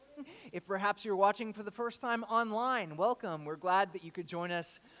If perhaps you're watching for the first time online, welcome. We're glad that you could join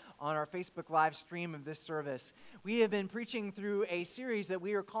us on our Facebook live stream of this service. We have been preaching through a series that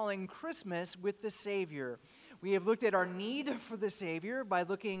we are calling Christmas with the Savior. We have looked at our need for the Savior by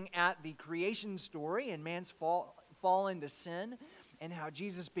looking at the creation story and man's fall into sin, and how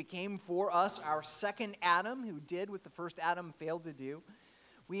Jesus became for us our second Adam, who did what the first Adam failed to do.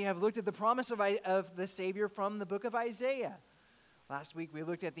 We have looked at the promise of the Savior from the book of Isaiah. Last week we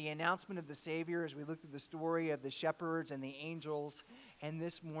looked at the announcement of the Savior as we looked at the story of the shepherds and the angels. And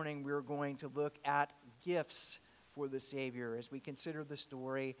this morning we're going to look at gifts for the Savior as we consider the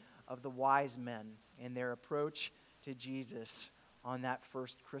story of the wise men and their approach to Jesus on that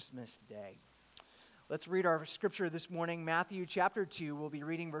first Christmas day. Let's read our scripture this morning, Matthew chapter 2. We'll be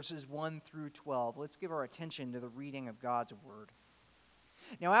reading verses 1 through 12. Let's give our attention to the reading of God's word.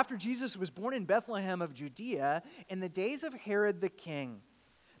 Now, after Jesus was born in Bethlehem of Judea, in the days of Herod the king,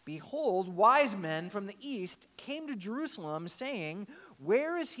 behold, wise men from the east came to Jerusalem, saying,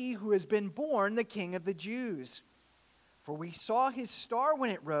 "Where is he who has been born the King of the Jews? For we saw his star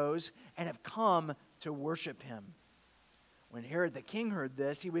when it rose, and have come to worship him." When Herod the king heard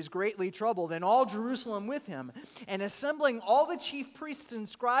this, he was greatly troubled, and all Jerusalem with him. And assembling all the chief priests and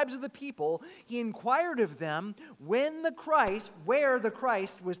scribes of the people, he inquired of them where the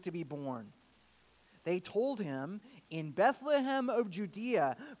Christ was to be born. They told him, "In Bethlehem of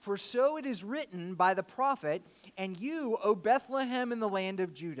Judea, for so it is written by the prophet, and you, O Bethlehem in the land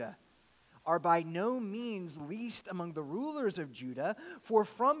of Judah, are by no means least among the rulers of Judah, for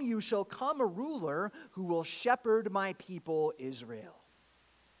from you shall come a ruler who will shepherd my people Israel."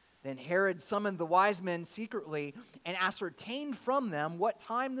 Then Herod summoned the wise men secretly and ascertained from them what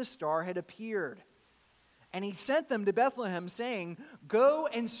time the star had appeared. And he sent them to Bethlehem, saying, "Go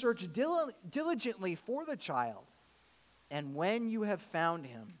and search diligently for the child, and when you have found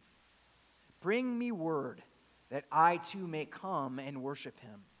him, bring me word that I too may come and worship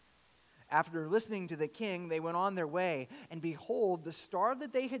him." After listening to the king, they went on their way, and behold, the star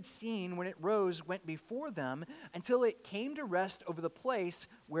that they had seen when it rose went before them until it came to rest over the place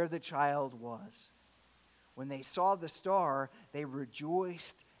where the child was. When they saw the star, they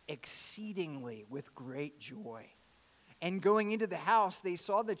rejoiced exceedingly with great joy. And going into the house, they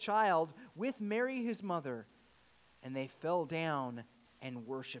saw the child with Mary his mother, and they fell down and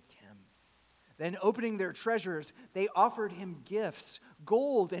worshipped him. Then opening their treasures, they offered him gifts,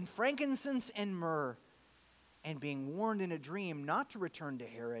 gold and frankincense and myrrh. And being warned in a dream not to return to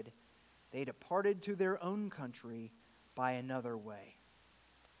Herod, they departed to their own country by another way.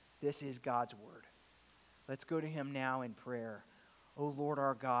 This is God's word. Let's go to him now in prayer. O Lord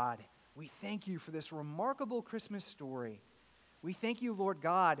our God, we thank you for this remarkable Christmas story. We thank you, Lord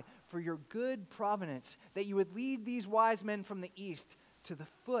God, for your good providence, that you would lead these wise men from the east to the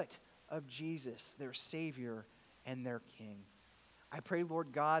foot of Jesus, their Savior and their King. I pray,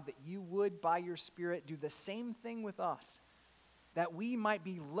 Lord God, that you would, by your Spirit, do the same thing with us, that we might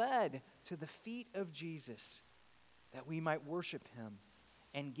be led to the feet of Jesus, that we might worship him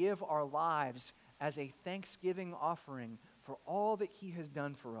and give our lives as a thanksgiving offering for all that he has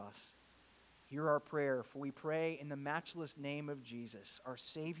done for us. Hear our prayer, for we pray in the matchless name of Jesus, our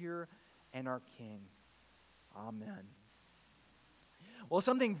Savior and our King. Amen. Well,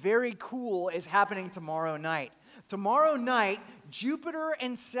 something very cool is happening tomorrow night. Tomorrow night, Jupiter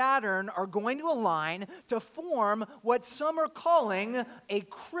and Saturn are going to align to form what some are calling a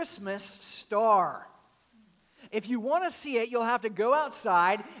Christmas star. If you want to see it, you'll have to go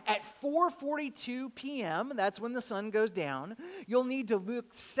outside at 4:42 p.m. That's when the sun goes down. You'll need to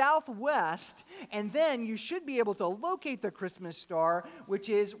look southwest, and then you should be able to locate the Christmas star, which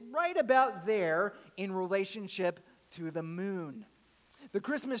is right about there in relationship to the moon. The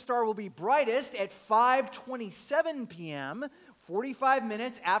Christmas star will be brightest at 5:27 p.m., 45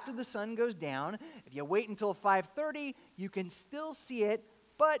 minutes after the sun goes down. If you wait until 5:30, you can still see it,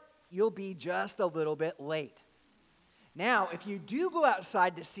 but you'll be just a little bit late. Now, if you do go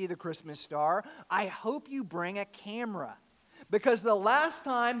outside to see the Christmas star, I hope you bring a camera. Because the last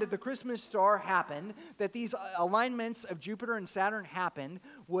time that the Christmas star happened, that these alignments of Jupiter and Saturn happened,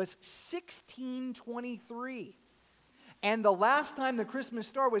 was 1623. And the last time the Christmas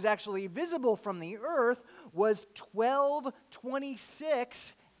star was actually visible from the earth was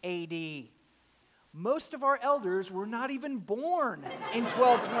 1226 AD. Most of our elders were not even born in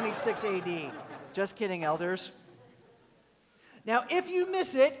 1226 AD. Just kidding, elders. Now, if you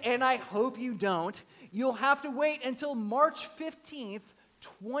miss it, and I hope you don't, you'll have to wait until March 15th,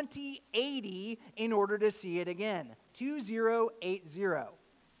 2080 in order to see it again. 2080.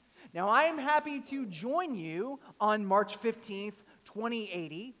 Now, I am happy to join you on March 15th,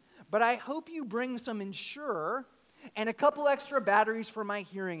 2080, but I hope you bring some Ensure and a couple extra batteries for my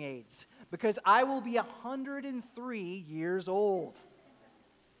hearing aids, because I will be 103 years old.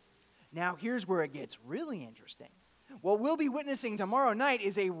 Now, here's where it gets really interesting. What we'll be witnessing tomorrow night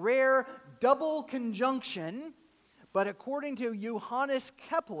is a rare double conjunction, but according to Johannes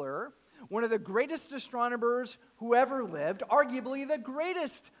Kepler, one of the greatest astronomers who ever lived, arguably the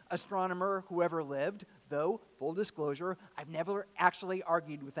greatest astronomer who ever lived, though, full disclosure, I've never actually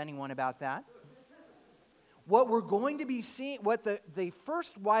argued with anyone about that. What we're going to be seeing, what the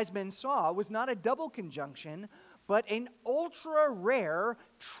first wise men saw was not a double conjunction, but an ultra-rare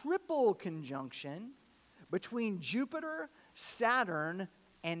triple conjunction between Jupiter, Saturn,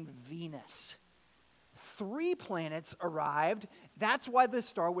 and Venus. 3 planets arrived. That's why the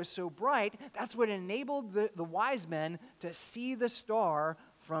star was so bright. That's what enabled the wise men to see the star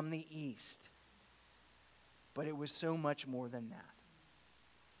from the east. But it was so much more than that.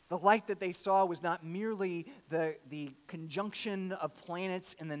 The light that they saw was not merely the conjunction of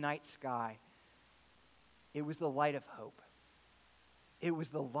planets in the night sky. It was the light of hope. It was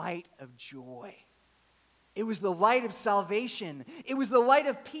the light of joy. It was the light of salvation. It was the light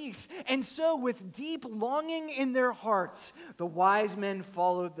of peace. And so, with deep longing in their hearts, the wise men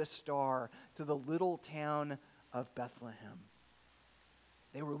followed the star to the little town of Bethlehem.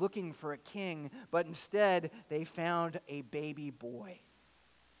 They were looking for a king, but instead they found a baby boy.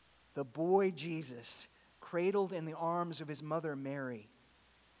 The boy Jesus, cradled in the arms of his mother Mary.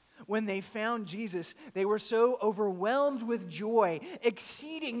 When they found Jesus, they were so overwhelmed with joy,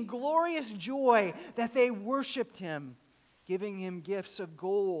 exceeding glorious joy, that they worshiped him, giving him gifts of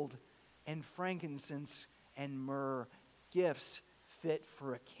gold and frankincense and myrrh, gifts fit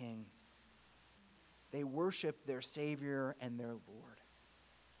for a king. They worshiped their Savior and their Lord.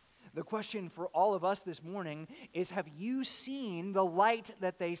 The question for all of us this morning is, have you seen the light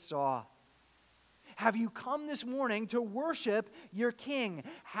that they saw? Have you come this morning to worship your King?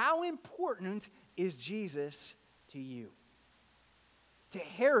 How important is Jesus to you? To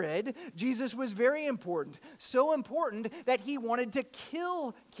Herod, Jesus was very important. So important that he wanted to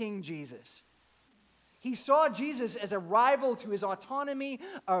kill King Jesus. He saw Jesus as a rival to his autonomy,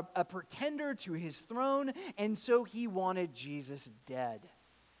 a pretender to his throne, and so he wanted Jesus dead.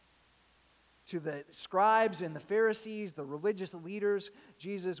 To the scribes and the Pharisees, the religious leaders,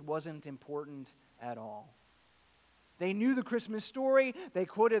 Jesus wasn't important at all. They knew the Christmas story. They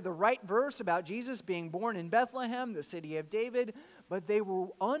quoted the right verse about Jesus being born in Bethlehem, the city of David, but they were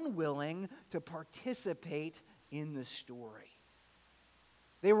unwilling to participate in the story.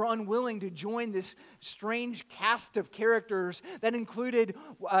 They were unwilling to join this strange cast of characters that included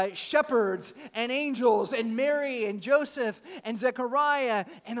shepherds and angels and Mary and Joseph and Zechariah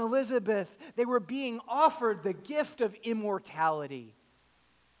and Elizabeth. They were being offered the gift of immortality.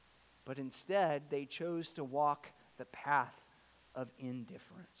 But instead, they chose to walk the path of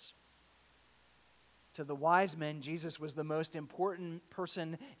indifference. To the wise men, Jesus was the most important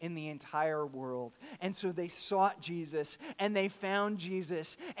person in the entire world. And so they sought Jesus, and they found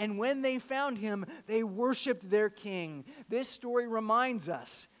Jesus. And when they found him, they worshiped their king. This story reminds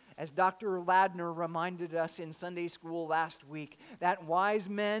us, as Dr. Ladner reminded us in Sunday school last week, that wise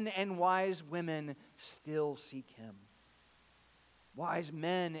men and wise women still seek him. Wise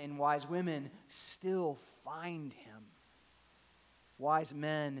men and wise women still find him. Wise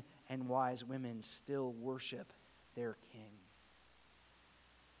men and wise women still worship their king.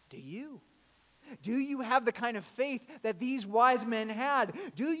 Do you? Do you have the kind of faith that these wise men had?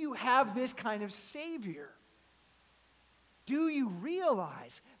 Do you have this kind of Savior? Do you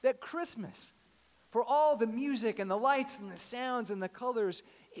realize that Christmas, for all the music and the lights and the sounds and the colors,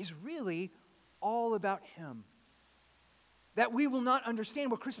 is really all about him? That we will not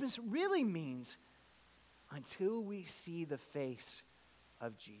understand what Christmas really means until we see the face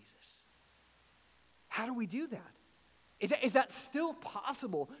of Jesus. How do we do that? Is that still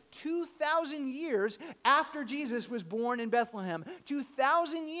possible? 2,000 years after Jesus was born in Bethlehem,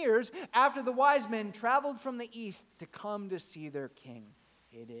 2,000 years after the wise men traveled from the east to come to see their king.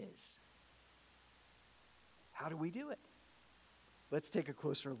 It is. How do we do it? Let's take a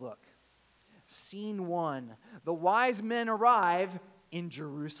closer look. Scene 1. The wise men arrive in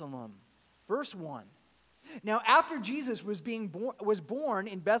Jerusalem. Verse 1. Now, after Jesus was born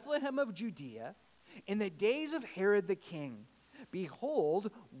in Bethlehem of Judea, in the days of Herod the king,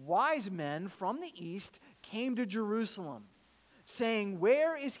 behold, wise men from the east came to Jerusalem, saying,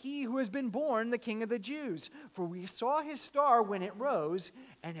 "Where is he who has been born the King of the Jews? For we saw his star when it rose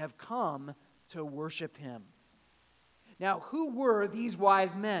and have come to worship him." Now, who were these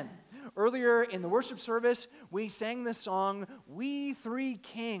wise men? Earlier in the worship service, we sang the song, "We Three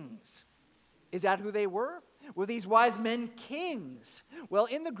Kings." Is that who they were? Were these wise men kings? Well,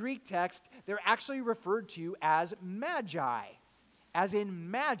 in the Greek text, they're actually referred to as magi, as in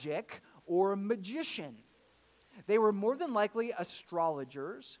magic or magician. They were more than likely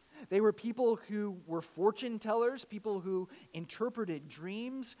astrologers. They were people who were fortune tellers, people who interpreted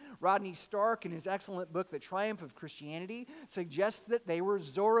dreams. Rodney Stark, in his excellent book, The Triumph of Christianity, suggests that they were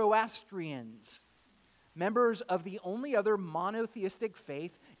Zoroastrians, members of the only other monotheistic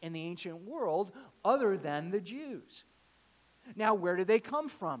faith in the ancient world other than the Jews. Now, where did they come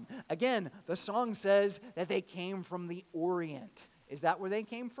from? Again, the song says that they came from the Orient. Is that where they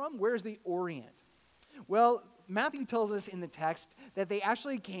came from? Where's the Orient? Well, Matthew tells us in the text that they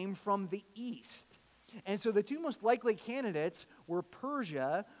actually came from the East. And so the two most likely candidates were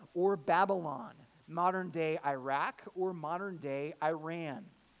Persia or Babylon, modern-day Iraq or modern-day Iran.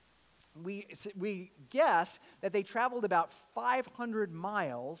 We guess that they traveled about 500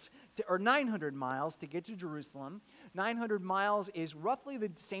 miles, or 900 miles to get to Jerusalem. 900 miles is roughly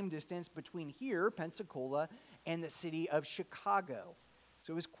the same distance between here, Pensacola, and the city of Chicago.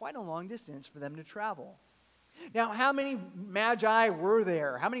 So it was quite a long distance for them to travel. Now, how many magi were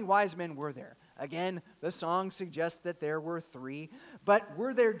there? How many wise men were there? Again, the song suggests that there were three. But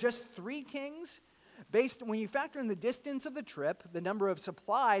were there just three kings? When you factor in the distance of the trip, the number of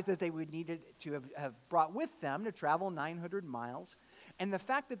supplies that they would need to have brought with them to travel 900 miles, and the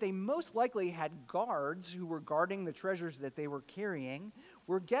fact that they most likely had guards who were guarding the treasures that they were carrying,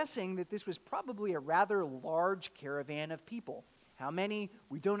 we're guessing that this was probably a rather large caravan of people. How many?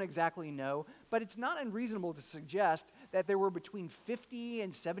 We don't exactly know, but it's not unreasonable to suggest that there were between 50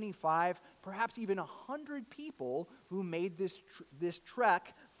 and 75, perhaps even 100 people who made this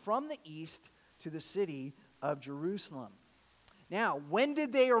trek from the east to the city of Jerusalem. Now, when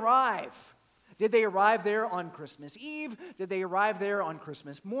did they arrive? Did they arrive there on Christmas Eve? Did they arrive there on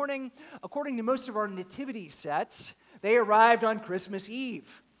Christmas morning? According to most of our nativity sets, they arrived on Christmas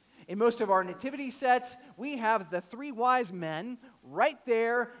Eve. In most of our nativity sets, we have the three wise men right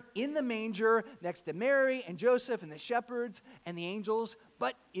there in the manger next to Mary and Joseph and the shepherds and the angels.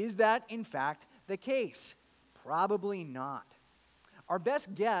 But is that, in fact, the case? Probably not. Our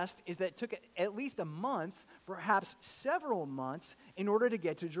best guess is that it took at least a month, perhaps several months, in order to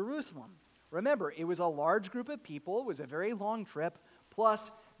get to Jerusalem. Remember, it was a large group of people. It was a very long trip.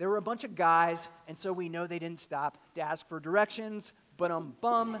 Plus, there were a bunch of guys, and so we know they didn't stop to ask for directions.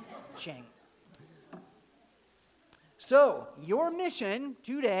 Ching. So, your mission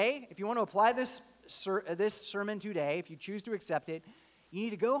today, if you want to apply this sermon today, if you choose to accept it, you need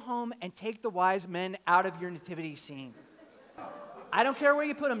to go home and take the wise men out of your nativity scene. I don't care where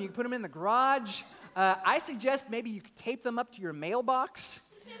you put them. You can put them in the garage. I suggest maybe you could tape them up to your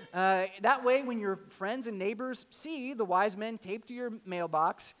mailbox. That way, when your friends and neighbors see the wise men taped to your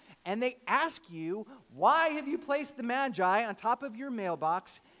mailbox, and they ask you, why have you placed the Magi on top of your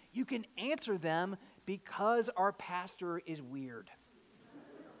mailbox, you can answer them, because our pastor is weird.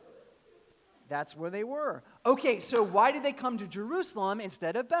 That's where they were. Okay, so why did they come to Jerusalem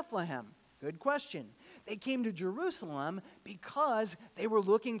instead of Bethlehem? Good question. They came to Jerusalem because they were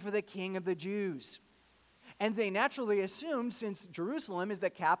looking for the King of the Jews. And they naturally assumed, since Jerusalem is the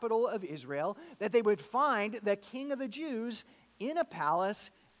capital of Israel, that they would find the King of the Jews in a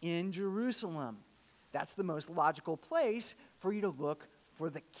palace in Jerusalem. That's the most logical place for you to look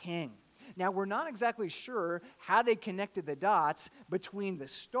for the king. Now, we're not exactly sure how they connected the dots between the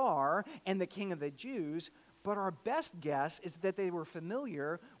star and the King of the Jews, but our best guess is that they were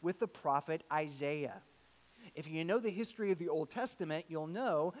familiar with the prophet Isaiah. If you know the history of the Old Testament, you'll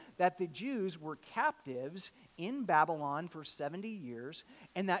know that the Jews were captives in Babylon for 70 years,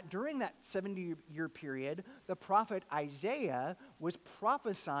 and that during that 70-year period, the prophet Isaiah was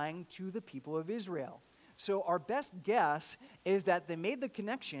prophesying to the people of Israel. So our best guess is that they made the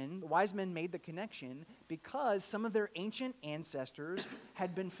connection, the wise men made the connection, because some of their ancient ancestors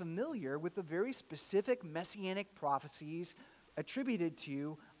had been familiar with the very specific messianic prophecies attributed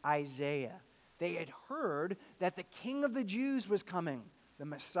to Isaiah. They had heard that the King of the Jews was coming, the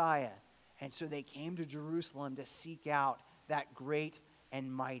Messiah. And so they came to Jerusalem to seek out that great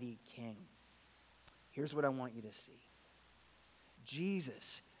and mighty King. Here's what I want you to see.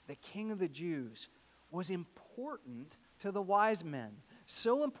 Jesus, the King of the Jews, was important to the wise men.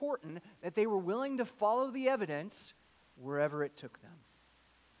 So important that they were willing to follow the evidence wherever it took them.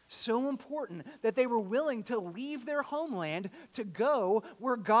 So important that they were willing to leave their homeland to go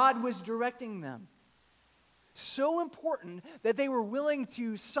where God was directing them. So important that they were willing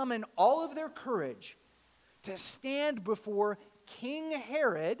to summon all of their courage to stand before King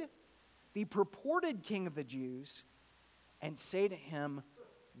Herod, the purported king of the Jews, and say to him,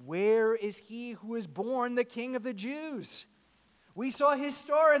 "Where is he who is born the King of the Jews? We saw his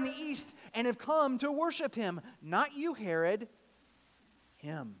star in the east and have come to worship him." Not you, Herod,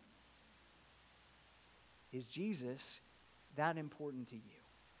 him. Is Jesus that important to you?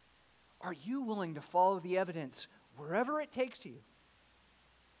 Are you willing to follow the evidence wherever it takes you?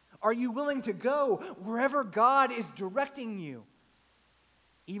 Are you willing to go wherever God is directing you?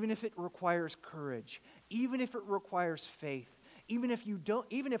 Even if it requires courage, even if it requires faith, even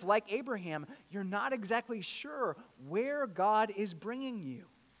if like Abraham, you're not exactly sure where God is bringing you.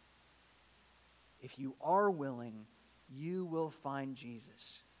 If you are willing, you will find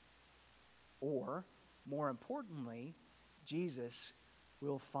Jesus. Or, more importantly, Jesus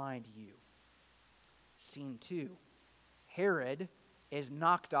will find you. Scene 2. Herod is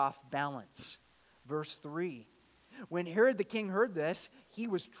knocked off balance. Verse 3. When Herod the king heard this, he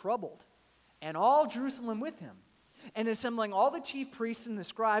was troubled, and all Jerusalem with him. And assembling all the chief priests and the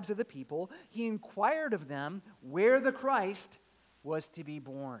scribes of the people, he inquired of them where the Christ was to be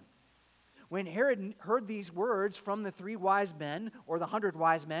born. When Herod heard these words from the 3 wise men, or the 100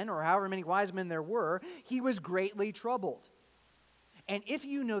 wise men, or however many wise men there were, he was greatly troubled. And if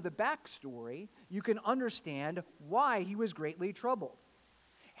you know the backstory, you can understand why he was greatly troubled.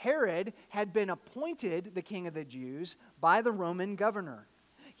 Herod had been appointed the king of the Jews by the Roman governor.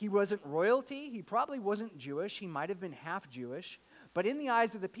 He wasn't royalty, he probably wasn't Jewish, he might have been half Jewish, but in the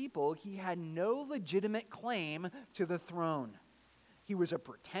eyes of the people, he had no legitimate claim to the throne. He was a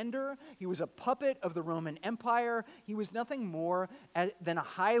pretender, he was a puppet of the Roman Empire, he was nothing more than a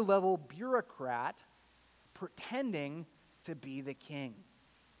high-level bureaucrat pretending to be the king.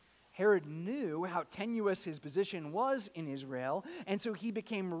 Herod knew how tenuous his position was in Israel, and so he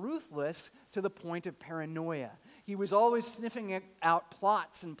became ruthless to the point of paranoia. He was always sniffing out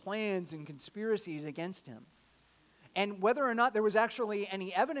plots and plans and conspiracies against him. And whether or not there was actually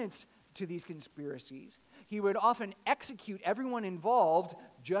any evidence to these conspiracies, he would often execute everyone involved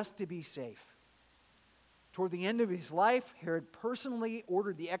just to be safe. Toward the end of his life, Herod personally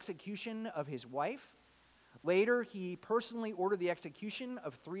ordered the execution of his wife. Later, he personally ordered the execution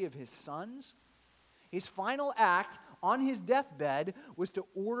of 3 of his sons. His final act on his deathbed was to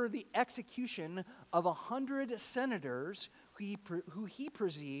order the execution of 100 senators who he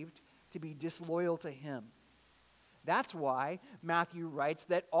perceived to be disloyal to him. That's why Matthew writes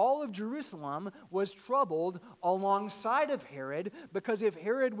that all of Jerusalem was troubled alongside of Herod, because if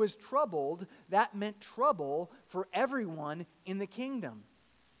Herod was troubled, that meant trouble for everyone in the kingdom.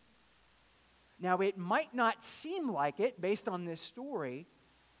 Now, it might not seem like it based on this story,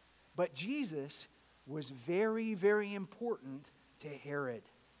 but Jesus was very, very important to Herod.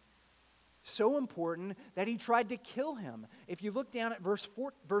 So important that he tried to kill him. If you look down at verse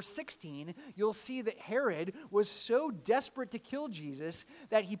 16, you'll see that Herod was so desperate to kill Jesus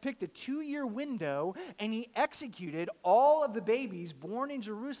that he picked a 2-year window and he executed all of the babies born in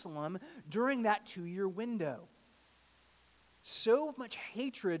Jerusalem during that 2-year window. So much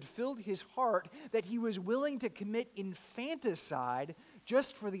hatred filled his heart that he was willing to commit infanticide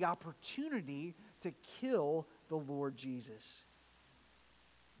just for the opportunity to kill the Lord Jesus.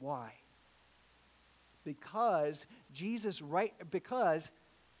 Why? Because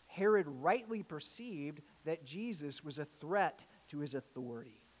Herod rightly perceived that Jesus was a threat to his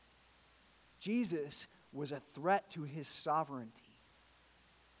authority. Jesus was a threat to his sovereignty.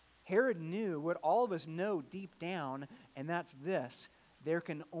 Herod knew what all of us know deep down, and that's this: there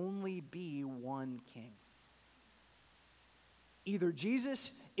can only be one king. Either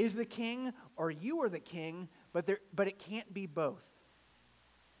Jesus is the king or you are the king, but it can't be both.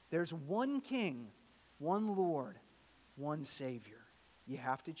 There's one king, one Lord, one Savior. You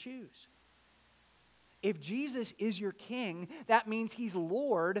have to choose. If Jesus is your king, that means he's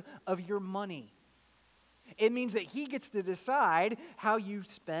Lord of your money. It means that he gets to decide how you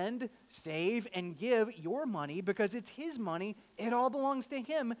spend, save, and give your money because it's his money. It all belongs to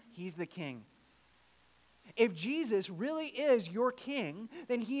him. He's the king. If Jesus really is your king,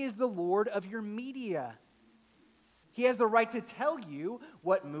 then he is the Lord of your media. He has the right to tell you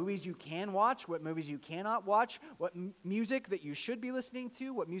what movies you can watch, what movies you cannot watch, what music that you should be listening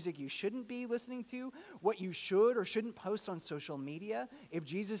to, what music you shouldn't be listening to, what you should or shouldn't post on social media. If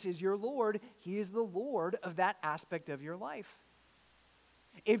Jesus is your Lord, he is the Lord of that aspect of your life.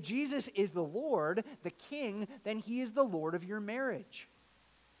 If Jesus is the Lord, the king, then he is the Lord of your marriage.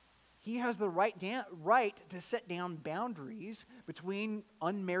 He has the right to set down boundaries between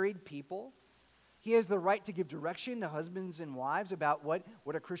unmarried people, He has the right to give direction to husbands and wives about what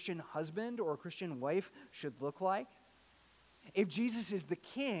a Christian husband or a Christian wife should look like. If Jesus is the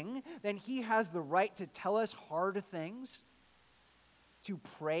king, then he has the right to tell us hard things, to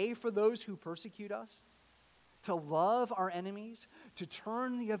pray for those who persecute us, to love our enemies, to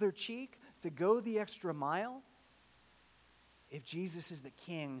turn the other cheek, to go the extra mile. If Jesus is the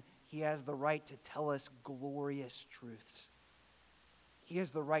king, he has the right to tell us glorious truths. He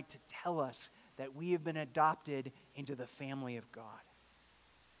has the right to tell us that we have been adopted into the family of God.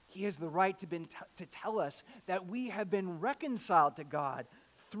 He has the right to tell us that we have been reconciled to God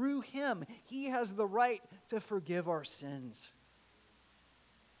through him. He has the right to forgive our sins.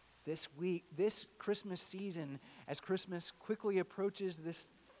 This week, this Christmas season, as Christmas quickly approaches this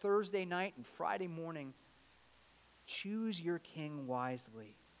Thursday night and Friday morning, choose your king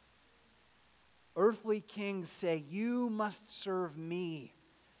wisely. Earthly kings say, "You must serve me."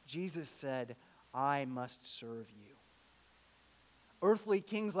 Jesus said, "I must serve you." Earthly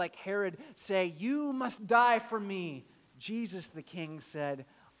kings like Herod say, "You must die for me." Jesus the king said,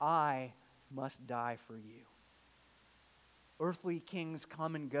 "I must die for you." Earthly kings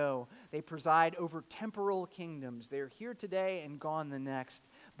come and go. They preside over temporal kingdoms. They're here today and gone the next.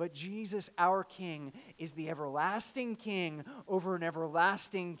 But Jesus, our King, is the everlasting King over an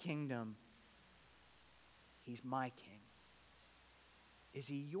everlasting kingdom. He's my King. Is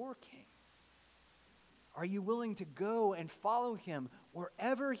he your King? Are you willing to go and follow him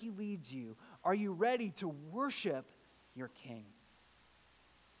wherever he leads you? Are you ready to worship your King?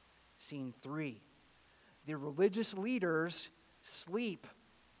 Scene 3. The religious leaders sleep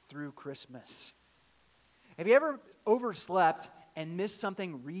through Christmas. Have you ever overslept and missed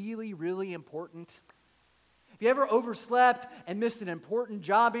something really, really important? Have you ever overslept and missed an important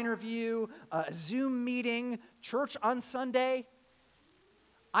job interview, a Zoom meeting, church on Sunday?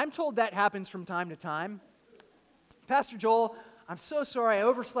 I'm told that happens from time to time. Pastor Joel, I'm so sorry I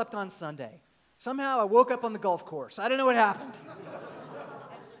overslept on Sunday. Somehow I woke up on the golf course. I don't know what happened.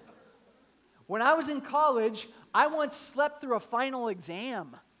 When I was in college, I once slept through a final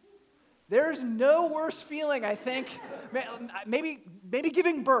exam. There's no worse feeling, I think. Maybe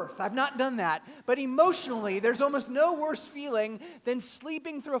giving birth. I've not done that. But emotionally, there's almost no worse feeling than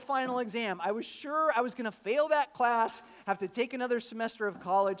sleeping through a final exam. I was sure I was going to fail that class, have to take another semester of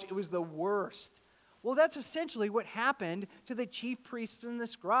college. It was the worst. Well, that's essentially what happened to the chief priests and the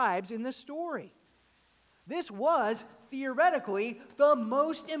scribes in this story. This was, theoretically, the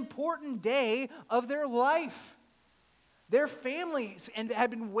most important day of their life. Their families had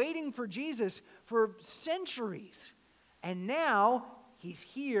been waiting for Jesus for centuries. And now, he's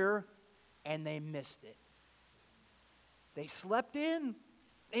here, and they missed it. They slept in.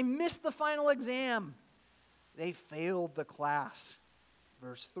 They missed the final exam. They failed the class.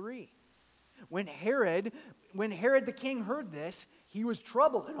 Verse 3. When Herod the king heard this, he was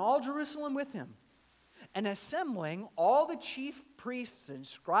troubled, and all Jerusalem with him. And assembling all the chief priests and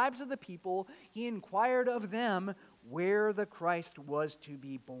scribes of the people, he inquired of them where the Christ was to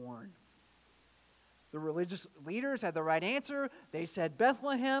be born. The religious leaders had the right answer. They said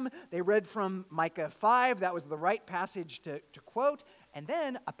Bethlehem. They read from Micah 5. That was the right passage to quote. And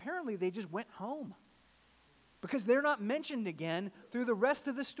then, apparently, they just went home. Because they're not mentioned again through the rest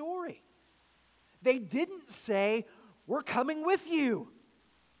of the story. They didn't say, "We're coming with you.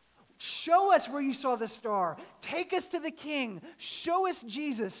 Show us where you saw the star. Take us to the king. Show us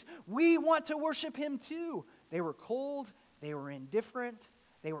Jesus. We want to worship him too." They were cold. They were indifferent.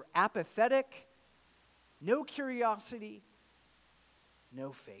 They were apathetic. No curiosity.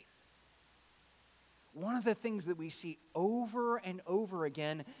 No faith. One of the things that we see over and over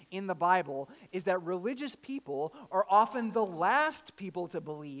again in the Bible is that religious people are often the last people to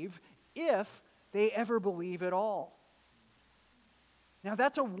believe, if they ever believe at all. Now,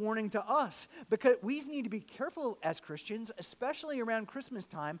 that's a warning to us, because we need to be careful as Christians, especially around Christmas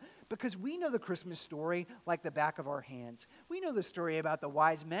time, because we know the Christmas story like the back of our hands. We know the story about the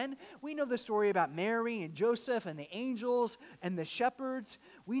wise men. We know the story about Mary and Joseph and the angels and the shepherds.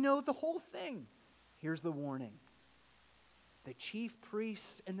 We know the whole thing. Here's the warning. The chief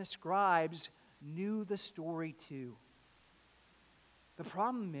priests and the scribes knew the story too. The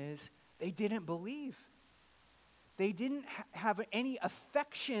problem is they didn't believe. They didn't have any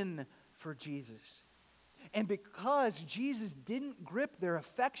affection for Jesus. And because Jesus didn't grip their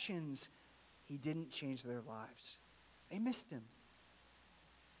affections, he didn't change their lives. They missed him.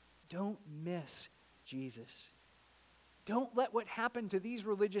 Don't miss Jesus. Don't let what happened to these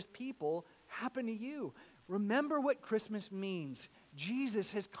religious people happen to you. Remember what Christmas means.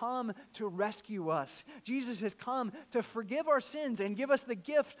 Jesus has come to rescue us. Jesus has come to forgive our sins and give us the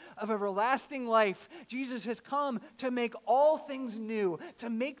gift of everlasting life. Jesus has come to make all things new, to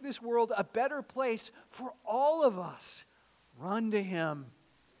make this world a better place for all of us. Run to him.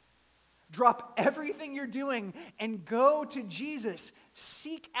 Drop everything you're doing and go to Jesus.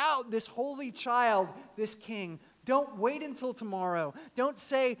 Seek out this holy child, this king. Don't wait until tomorrow. Don't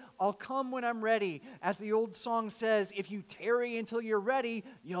say, I'll come when I'm ready. As the old song says, if you tarry until you're ready,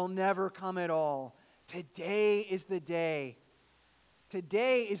 you'll never come at all. Today is the day.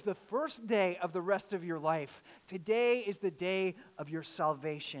 Today is the first day of the rest of your life. Today is the day of your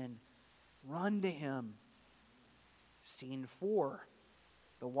salvation. Run to him. Scene 4.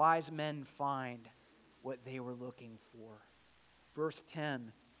 The wise men find what they were looking for. Verse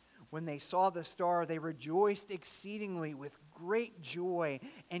 10, when they saw the star, they rejoiced exceedingly with great joy.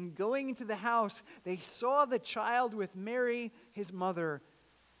 And going into the house, they saw the child with Mary, his mother,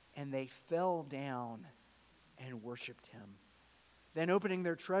 and they fell down and worshiped him. Then opening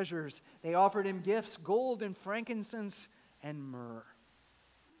their treasures, they offered him gifts, gold and frankincense and myrrh.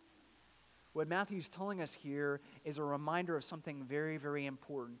 What Matthew's telling us here is a reminder of something very, very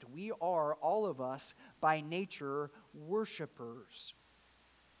important. We are, all of us, by nature, worshipers.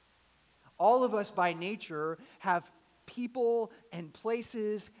 All of us, by nature, have people and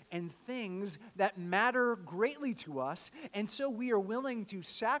places and things that matter greatly to us, and so we are willing to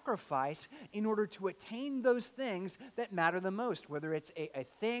sacrifice in order to attain those things that matter the most, whether it's a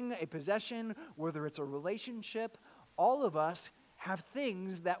thing, a possession, whether it's a relationship. All of us have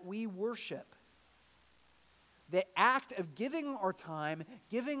things that we worship. The act of giving our time,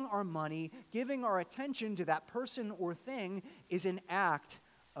 giving our money, giving our attention to that person or thing is an act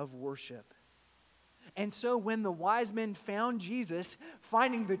of worship. And so when the wise men found Jesus,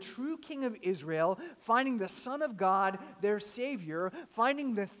 finding the true King of Israel, finding the Son of God, their Savior,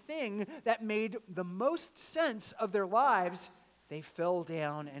 finding the thing that made the most sense of their lives, they fell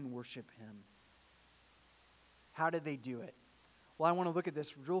down and worshiped him. How did they do it? Well, I want to look at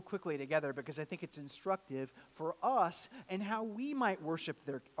this real quickly together because I think it's instructive for us and how we might worship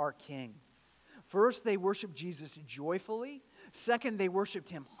our King. First, they worshiped Jesus joyfully. Second, they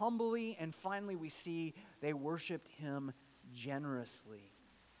worshiped him humbly. And finally, we see they worshiped him generously.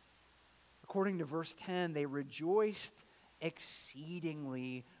 According to verse 10, they rejoiced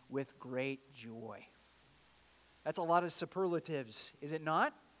exceedingly with great joy. That's a lot of superlatives, is it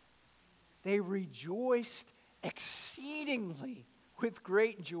not? They rejoiced exceedingly with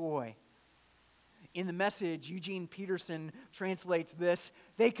great joy. In the Message, Eugene Peterson translates this,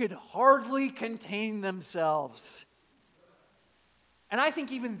 they could hardly contain themselves. And I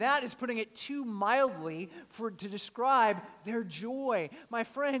think even that is putting it too mildly to describe their joy. My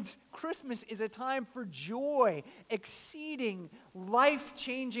friends, Christmas is a time for joy, exceeding,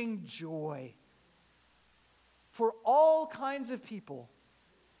 life-changing joy. For all kinds of people,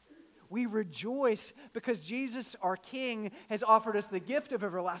 we rejoice because Jesus, our King, has offered us the gift of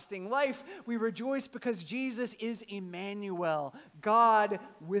everlasting life. We rejoice because Jesus is Emmanuel, God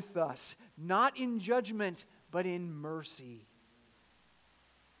with us, not in judgment, but in mercy.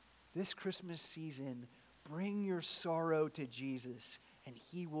 This Christmas season, bring your sorrow to Jesus, and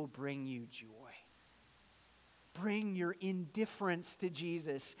he will bring you joy. Bring your indifference to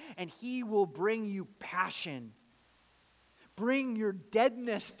Jesus, and he will bring you passion. Bring your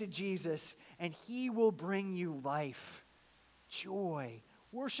deadness to Jesus, and he will bring you life, joy.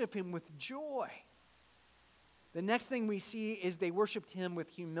 Worship him with joy. The next thing we see is they worshiped him with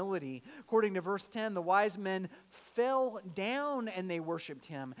humility. According to verse 10, the wise men fell down and they worshiped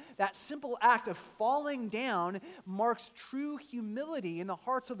him. That simple act of falling down marks true humility in the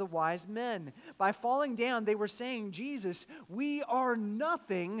hearts of the wise men. By falling down, they were saying, Jesus, we are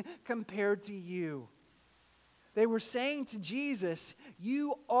nothing compared to you. They were saying to Jesus,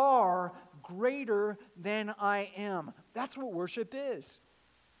 you are greater than I am. That's what worship is.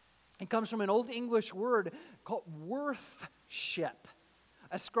 It comes from an Old English word called worthship,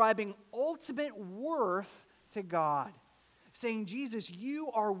 ascribing ultimate worth to God. Saying, Jesus, you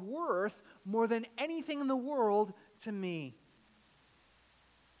are worth more than anything in the world to me.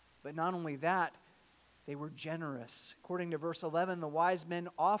 But not only that, they were generous. According to verse 11, the wise men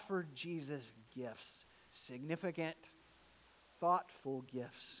offered Jesus gifts. Significant, thoughtful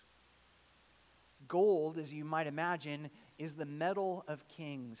gifts. Gold, as you might imagine, is the metal of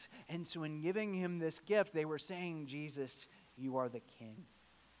kings. And so in giving him this gift, they were saying, Jesus, you are the king.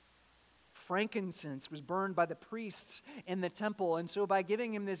 Frankincense was burned by the priests in the temple. And so by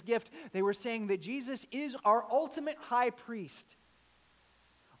giving him this gift, they were saying that Jesus is our ultimate high priest.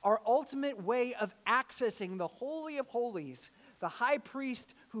 Our ultimate way of accessing the Holy of Holies, the high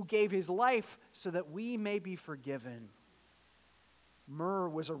priest who gave his life so that we may be forgiven. Myrrh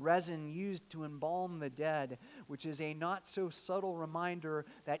was a resin used to embalm the dead, which is a not so subtle reminder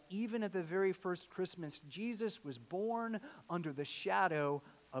that even at the very first Christmas, Jesus was born under the shadow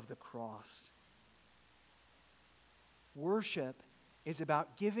of the cross. Worship is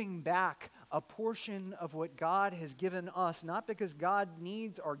about giving back a portion of what God has given us, not because God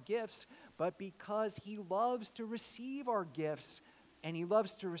needs our gifts, but because He loves to receive our gifts, and He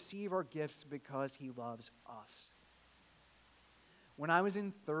loves to receive our gifts because He loves us. When I was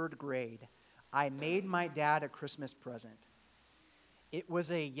in 3rd grade, I made my dad a Christmas present. It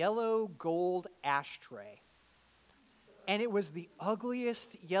was a yellow gold ashtray. And it was the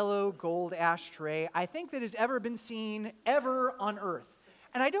ugliest yellow gold ashtray I think that has ever been seen ever on earth.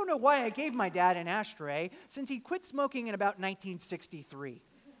 And I don't know why I gave my dad an ashtray, since he quit smoking in about 1963.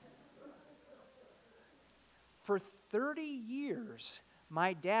 For 30 years,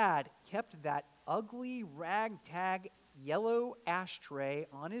 my dad kept that ugly ragtag yellow ashtray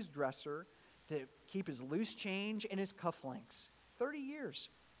on his dresser to keep his loose change and his cufflinks. 30 years.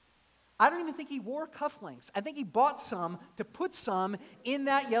 I don't even think he wore cufflinks. I think he bought some to put some in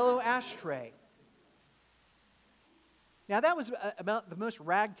that yellow ashtray. Now, that was about the most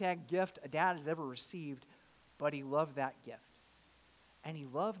ragtag gift a dad has ever received, but he loved that gift. And he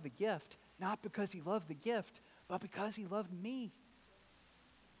loved the gift, not because he loved the gift, but because he loved me.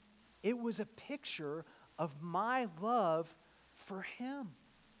 It was a picture of my love for him.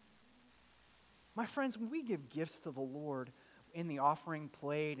 My friends, when we give gifts to the Lord in the offering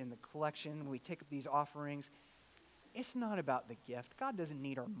plate, in the collection, when we take up these offerings, it's not about the gift. God doesn't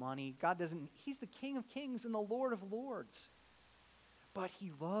need our money. He's the King of Kings and the Lord of Lords. But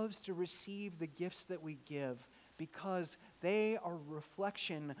He loves to receive the gifts that we give because they are a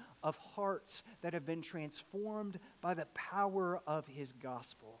reflection of hearts that have been transformed by the power of His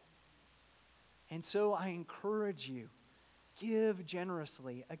gospel. And so I encourage you, give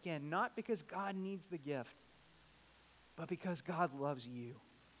generously. Again, not because God needs the gift, but because God loves you.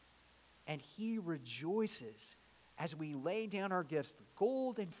 And He rejoices as we lay down our gifts, the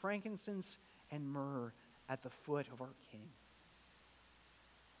gold and frankincense and myrrh, at the foot of our King.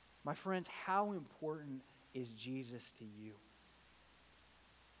 My friends, how important is Jesus to you?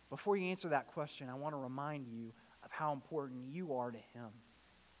 Before you answer that question, I want to remind you of how important you are to Him.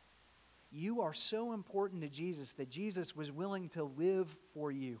 You are so important to Jesus that Jesus was willing to live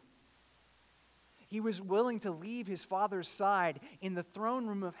for you. He was willing to leave His Father's side in the throne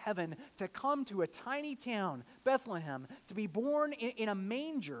room of heaven to come to a tiny town, Bethlehem, to be born in a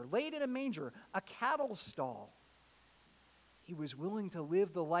manger, laid in a manger, a cattle stall. He was willing to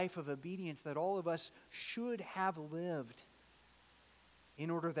live the life of obedience that all of us should have lived in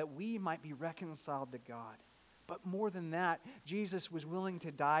order that we might be reconciled to God. But more than that, Jesus was willing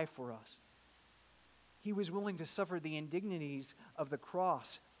to die for us. He was willing to suffer the indignities of the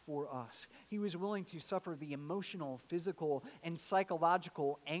cross for us. He was willing to suffer the emotional, physical, and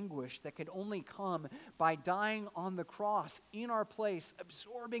psychological anguish that could only come by dying on the cross in our place,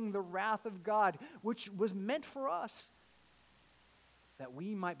 absorbing the wrath of God, which was meant for us, that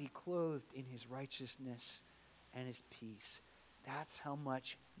we might be clothed in His righteousness and His peace. That's how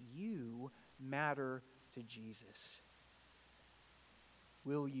much you matter to Jesus.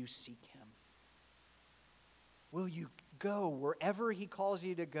 Will you seek Him? Will you go wherever He calls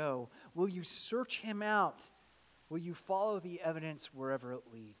you to go? Will you search Him out? Will you follow the evidence wherever it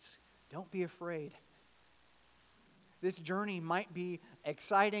leads? Don't be afraid. This journey might be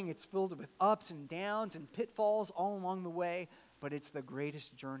exciting. It's filled with ups and downs and pitfalls all along the way, but it's the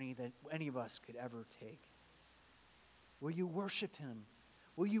greatest journey that any of us could ever take. Will you worship Him?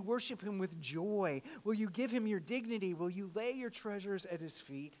 Will you worship Him with joy? Will you give Him your dignity? Will you lay your treasures at His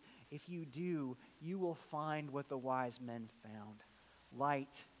feet? If you do, you will find what the wise men found: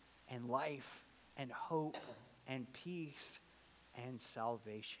 light and life and hope and peace and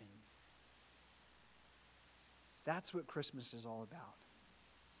salvation. That's what Christmas is all about.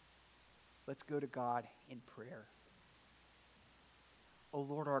 Let's go to God in prayer. O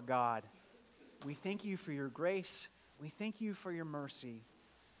Lord our God, we thank You for Your grace. We thank You for Your mercy.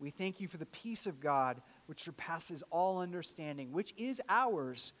 We thank You for the peace of God, which surpasses all understanding, which is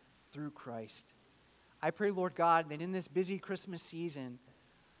ours through Christ. I pray, Lord God, that in this busy Christmas season,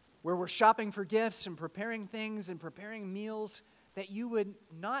 where we're shopping for gifts and preparing things and preparing meals, that You would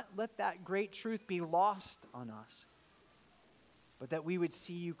not let that great truth be lost on us, but that we would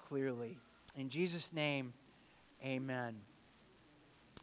see You clearly. In Jesus' name, amen.